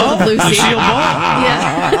it from I Love Lucy. Lucille Ball.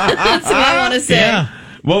 Yeah. That's what I want to say. Yeah.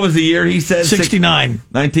 What was the year he said? 69.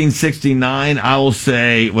 1969. I will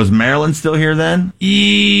say, was Marilyn still here then?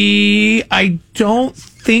 I don't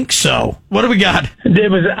think so. What do we got?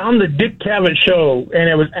 It was on the Dick Cavett show, and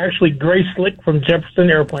it was actually Grace Slick from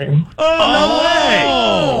Jefferson Airplane.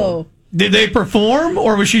 Oh. Did they perform,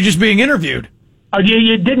 or was she just being interviewed?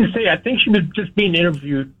 You didn't say. I think she was just being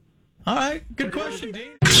interviewed. All right. Good question,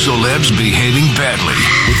 Dean. Celebs behaving badly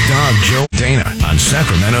with Dog, Joe, Dana on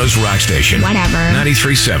Sacramento's rock station. Whatever.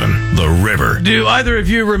 93.7 The River. Do either of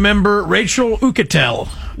you remember Rachel Uchitel?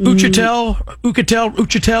 Uchitel?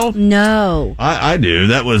 No. I do.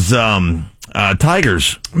 That was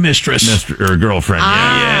Tiger's Mistress. or girlfriend.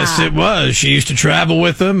 Yeah. Yes, it was. She used to travel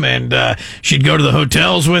with him, and she'd go to the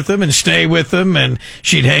hotels with him and stay with him, and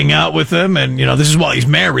she'd hang out with him. And, this is while he's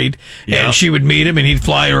married. Yep. And she would meet him, and he'd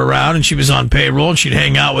fly her around, and she was on payroll, and she'd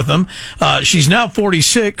hang out with him. She's now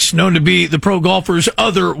 46, known to be the pro golfer's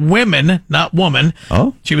other women, not woman.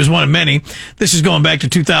 Oh. She was one of many. This is going back to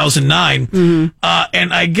 2009. Mm-hmm.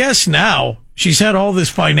 And I guess now she's had all this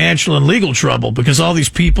financial and legal trouble because all these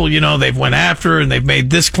people, they've went after her and they've made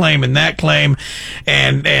this claim and that claim,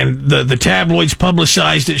 and the tabloids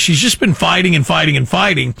publicized it. She's just been fighting and fighting and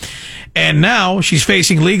fighting. And now she's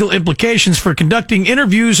facing legal implications for conducting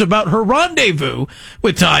interviews about her rendezvous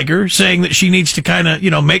with Tiger, saying that she needs to kind of,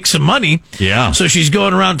 make some money. Yeah. So she's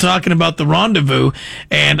going around talking about the rendezvous.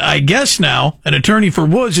 And I guess now an attorney for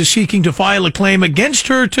Woods is seeking to file a claim against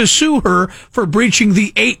her to sue her for breaching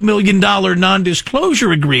the $8 million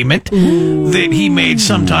non-disclosure agreement that he made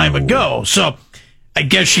some time ago. So I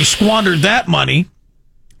guess she squandered that money,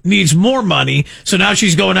 needs more money, so now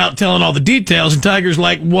she's going out telling all the details, and Tiger's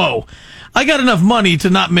like, whoa, I got enough money to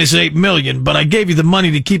not miss $8 million, but I gave you the money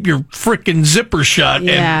to keep your frickin' zipper shut,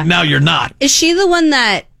 and now you're not. Is she the one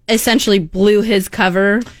that essentially blew his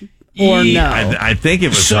cover? Or no? I think it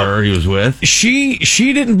was her he was with. She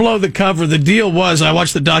didn't blow the cover. The deal was, I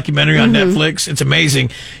watched the documentary on Netflix. It's amazing.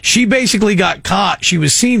 She basically got caught. She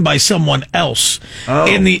was seen by someone else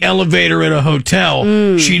in the elevator at a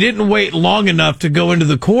hotel. She didn't wait long enough to go into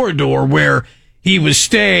the corridor where he was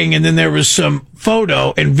staying, and then there was some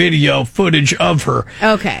photo and video footage of her.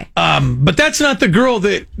 Okay. But that's not the girl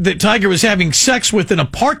that Tiger was having sex with in a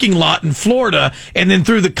parking lot in Florida and then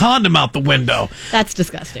threw the condom out the window. That's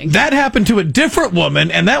disgusting. That happened to a different woman,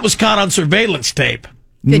 and that was caught on surveillance tape.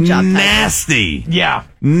 Good job, Tiger. Nasty. Yeah.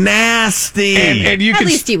 Nasty. And you At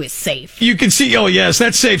least he was safe. You can see, oh, yes,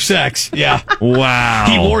 that's safe sex. Yeah. Wow.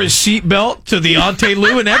 He wore his seatbelt to the Ante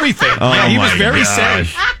Lou and everything. He was very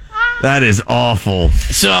safe. That is awful.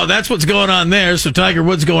 So that's what's going on there. So Tiger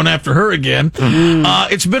Woods going after her again.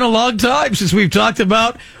 It's been a long time since we've talked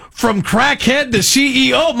about from crackhead to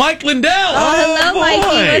CEO Mike Lindell. Hello,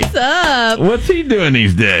 Mikey. What's up? What's he doing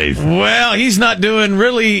these days? Well, he's not doing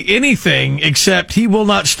really anything except he will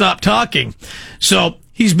not stop talking. So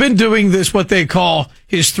he's been doing this, what they call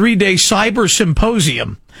his 3-day cyber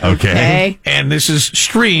symposium. Okay. And this is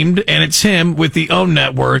streamed, and it's him with the OWN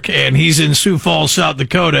network, and he's in Sioux Falls, South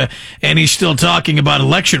Dakota, and he's still talking about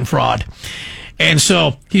election fraud. And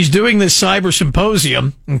so he's doing this cyber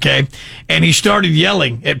symposium, okay, and he started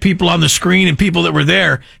yelling at people on the screen and people that were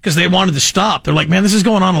there because they wanted to stop. They're like, man, this is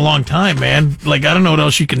going on a long time, man. Like, I don't know what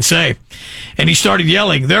else you can say. And he started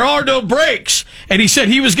yelling, there are no breaks. And he said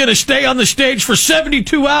he was going to stay on the stage for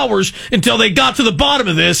 72 hours until they got to the bottom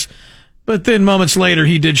of this. But then moments later,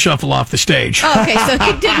 he did shuffle off the stage. Oh, okay, so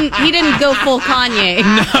he didn't go full Kanye.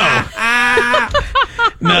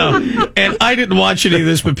 No. And I didn't watch any of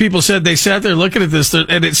this, but people said they sat there looking at this,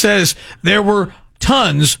 and it says there were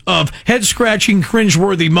tons of head-scratching,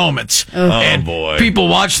 cringeworthy moments. And boy. People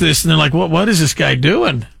watch this, and they're like, what is this guy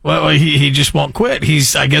doing? Well, he just won't quit.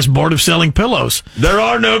 He's, I guess, bored of selling pillows. There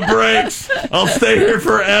are no breaks. I'll stay here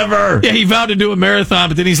forever. Yeah, he vowed to do a marathon,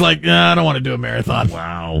 but then he's like, I don't want to do a marathon.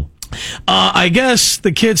 Wow. I guess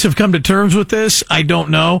the kids have come to terms with this. I don't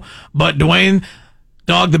know. But Dwayne,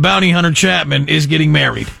 Dog the Bounty Hunter Chapman, is getting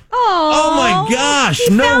married. Oh, my gosh.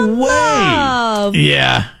 No way. Love.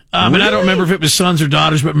 Yeah. Really? And I don't remember if it was sons or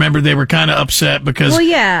daughters, but remember they were kind of upset because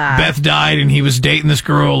Beth died and he was dating this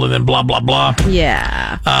girl and then blah, blah, blah.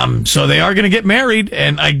 Yeah. So they are going to get married,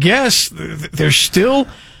 and I guess there's still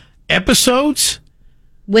episodes.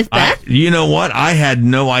 With Beth? You know what? I had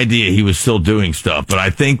no idea he was still doing stuff, but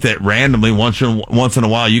I think that randomly, once in a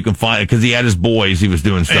while, you can find it because he had his boys he was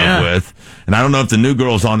doing stuff with, and I don't know if the new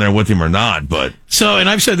girl's on there with him or not. But so, and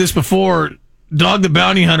I've said this before, Dog the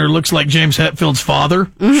Bounty Hunter looks like James Hetfield's father,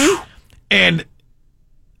 and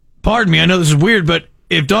pardon me, I know this is weird, but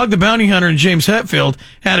if Dog the Bounty Hunter and James Hetfield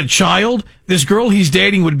had a child, this girl he's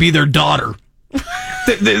dating would be their daughter.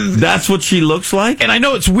 That's what she looks like? And I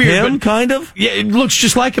know it's weird, but kind of? Yeah, it looks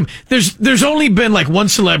just like him. There's only been like one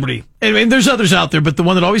celebrity. I mean, there's others out there, but the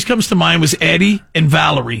one that always comes to mind was Eddie and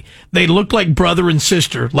Valerie. They look like brother and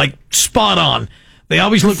sister, like spot on. They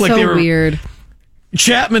always look like they were weird.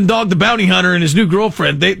 Chapman, Dog the Bounty Hunter, and his new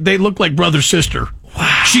girlfriend, they look like brother-sister.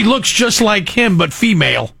 Wow. She looks just like him, but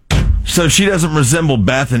female. So she doesn't resemble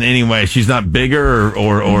Beth in any way? She's not bigger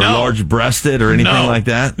or large-breasted or anything like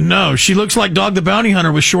that? No, she looks like Dog the Bounty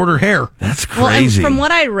Hunter with shorter hair. That's crazy. Well, and from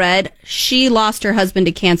what I read, she lost her husband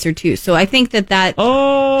to cancer, too. So I think that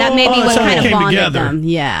maybe what kind of bonded them.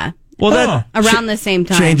 Yeah. Well, that around the same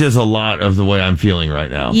time. Changes a lot of the way I'm feeling right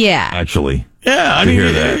now. Yeah. Actually. Yeah, I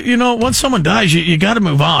mean, you know, once someone dies, you got to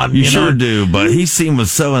move on. You sure do, but he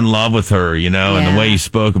was so in love with her, and the way he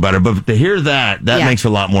spoke about her. But to hear that makes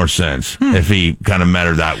a lot more sense if he kind of met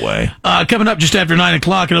her that way. Coming up just after 9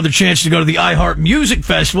 o'clock, another chance to go to the iHeart Music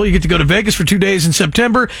Festival. You get to go to Vegas for 2 days in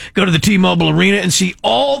September, go to the T-Mobile Arena, and see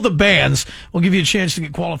all the bands. We'll give you a chance to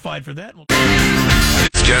get qualified for that.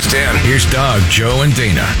 It's just in. Here's Dog, Joe, and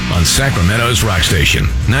Dana on Sacramento's Rock Station,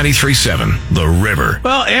 93.7 The River.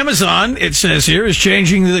 Well, Amazon, it says here, is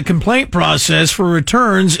changing the complaint process for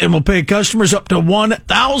returns and will pay customers up to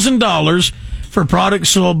 $1,000 for products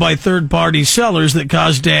sold by third-party sellers that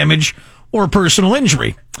cause damage or personal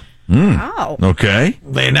injury. Wow. Okay.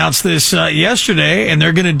 They announced this yesterday, and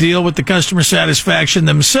they're going to deal with the customer satisfaction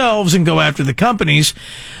themselves and go after the companies.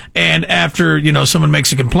 And after, someone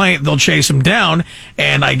makes a complaint, they'll chase them down.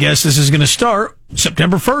 And I guess this is going to start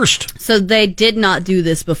September 1st. So they did not do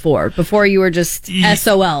this before. Before you were just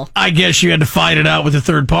SOL. I guess you had to fight it out with a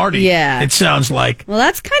third party. Yeah. It sounds like. Well,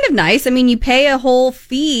 that's kind of nice. I mean, you pay a whole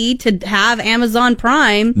fee to have Amazon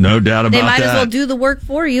Prime. No doubt about that. They might as well do the work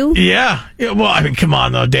for you. Yeah. Well, I mean, come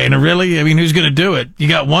on, though, Dana. Really? I mean, who's going to do it? You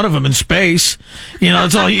got one of them in space.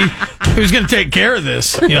 That's all. Who's going to take care of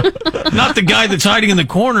this? Not the guy that's hiding in the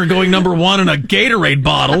corner going number one in a Gatorade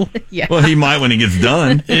bottle. Yeah. Well, he might when he gets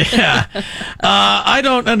done. Yeah. I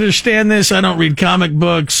don't understand this. I don't read comic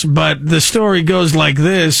books, but the story goes like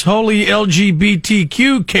this. Holy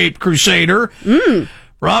LGBTQ Cape Crusader.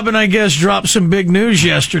 Robin, I guess, dropped some big news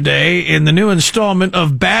yesterday in the new installment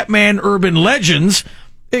of Batman Urban Legends.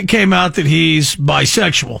 It came out that he's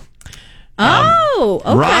bisexual. Oh,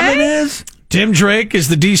 okay. Robin is? Tim Drake is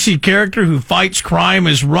the DC character who fights crime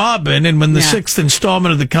as Robin, and when the sixth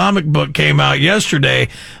installment of the comic book came out yesterday,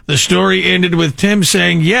 the story ended with Tim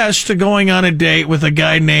saying yes to going on a date with a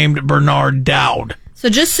guy named Bernard Dowd. So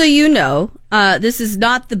just so you know, this is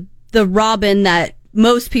not the Robin that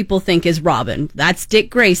most people think is Robin. That's Dick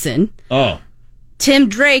Grayson. Oh. Tim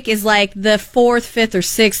Drake is like the 4th, 5th, or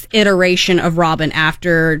 6th iteration of Robin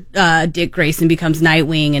after Dick Grayson becomes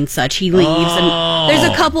Nightwing and such. He leaves, and there's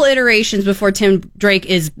a couple iterations before Tim Drake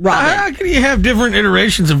is Robin. How can you have different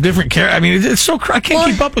iterations of different characters? I mean, it's so I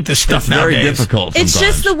can't keep up with this stuff nowadays. Very difficult sometimes. It's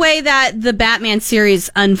just the way that the Batman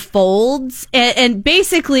series unfolds, and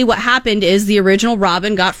basically what happened is the original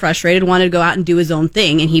Robin got frustrated, wanted to go out and do his own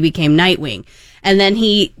thing, and he became Nightwing. And then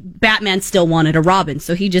Batman still wanted a Robin,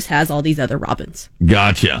 so he just has all these other Robins.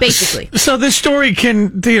 Gotcha. Basically. So this story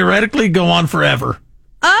can theoretically go on forever.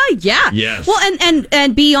 Yeah. Yes. Well,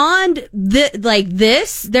 and beyond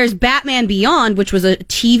this, there's Batman Beyond, which was a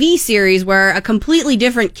TV series where a completely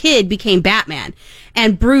different kid became Batman,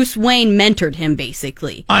 and Bruce Wayne mentored him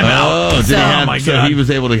basically. I'm out. So he was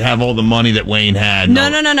able to have all the money that Wayne had.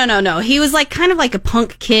 No. He was kind of like a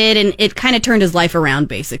punk kid, and it kind of turned his life around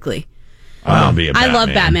basically. I love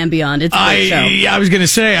Batman Beyond. It's a great show. I was going to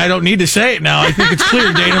say, I don't need to say it now. I think it's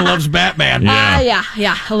clear Dana loves Batman.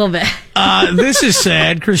 Yeah, a little bit. This is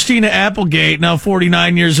sad. Christina Applegate, now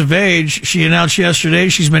 49 years of age, she announced yesterday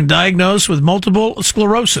she's been diagnosed with multiple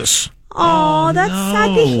sclerosis. Oh, that's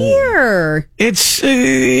sad to hear. It's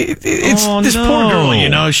this poor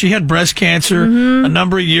girl, she had breast cancer a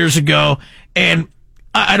number of years ago, and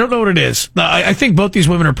I don't know what it is. I think both these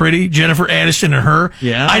women are pretty, Jennifer Aniston and her.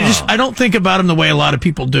 Yeah. I don't think about them the way a lot of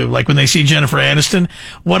people do. Like when they see Jennifer Aniston.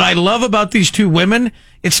 What I love about these two women,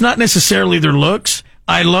 it's not necessarily their looks.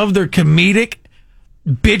 I love their comedic,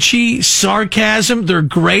 bitchy sarcasm. They're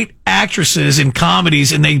great actresses in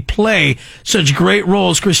comedies, and they play such great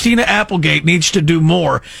roles. Christina Applegate needs to do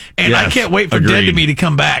more, and I can't wait for Dead to Me to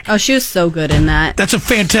come back. Oh, she was so good in that. That's a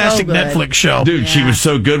fantastic Netflix show. Dude, she was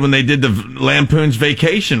so good when they did the Lampoon's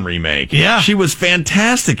Vacation remake. Yeah. She was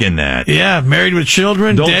fantastic in that. Yeah, Married with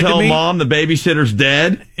Children, Don't Dead Tell to Me. Mom the Babysitter's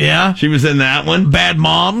Dead. Yeah. She was in that one. Bad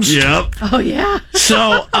Moms. Yep. Oh, yeah.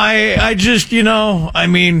 So I just,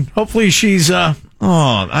 hopefully she's... that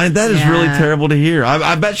is really terrible to hear.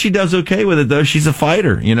 I bet she does okay with it, though. She's a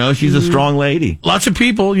fighter, she's a strong lady. Lots of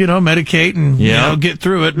people, medicate and, get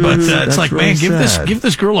through it. But it's like, really man, give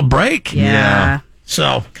this girl a break. Yeah.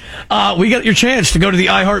 So we got your chance to go to the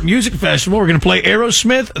iHeart Music Festival. We're going to play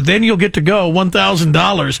Aerosmith. Then you'll get to go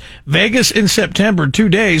 $1,000. Vegas in September, 2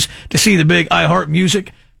 days to see the big iHeart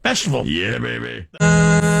Music Festival. Yeah, baby.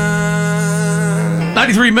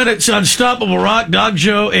 93 minutes, Unstoppable Rock, Dog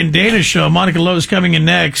Joe, and Dana Show. Monica Lowe's coming in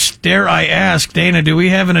next. Dare I ask, Dana, do we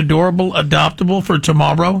have an adorable adoptable for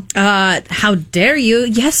tomorrow? How dare you?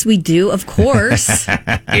 Yes, we do, of course.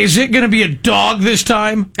 Is it going to be a dog this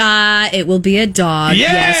time? It will be a dog. Yay!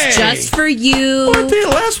 Yes, just for you.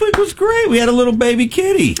 Last week was great. We had a little baby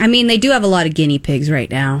kitty. I mean, they do have a lot of guinea pigs right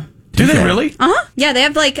now. Do they really? Uh-huh. Yeah, they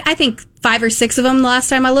have I think 5 or 6 of them the last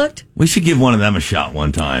time I looked. We should give one of them a shot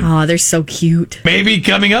one time. Oh, they're so cute. Maybe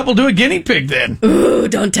coming up, we'll do a guinea pig then. Ooh,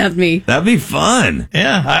 don't tempt me. That'd be fun.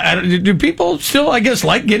 Yeah. Do people still, I guess,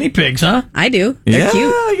 like guinea pigs, huh? I do. They're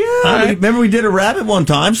cute. Yeah. Right. Remember we did a rabbit one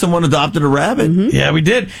time? Someone adopted a rabbit. Mm-hmm. Yeah, we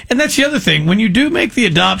did. And that's the other thing. When you do make the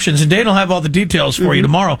adoptions, and Dana will have all the details for you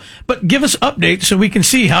tomorrow, but give us updates so we can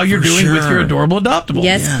see how you're doing with your adorable adoptable.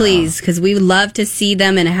 Yes, please, because we would love to see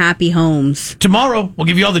them in happy homes. Tomorrow, we'll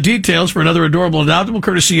give you all the details for another adorable adoptable,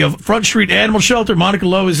 courtesy of Front Street Animal Shelter. Monica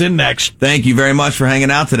Lowe is in next. Thank you very much for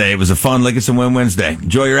hanging out today. It was a fun Lick Us and Win Wednesday.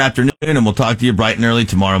 Enjoy your afternoon, and we'll talk to you bright and early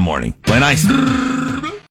tomorrow morning. Play nice.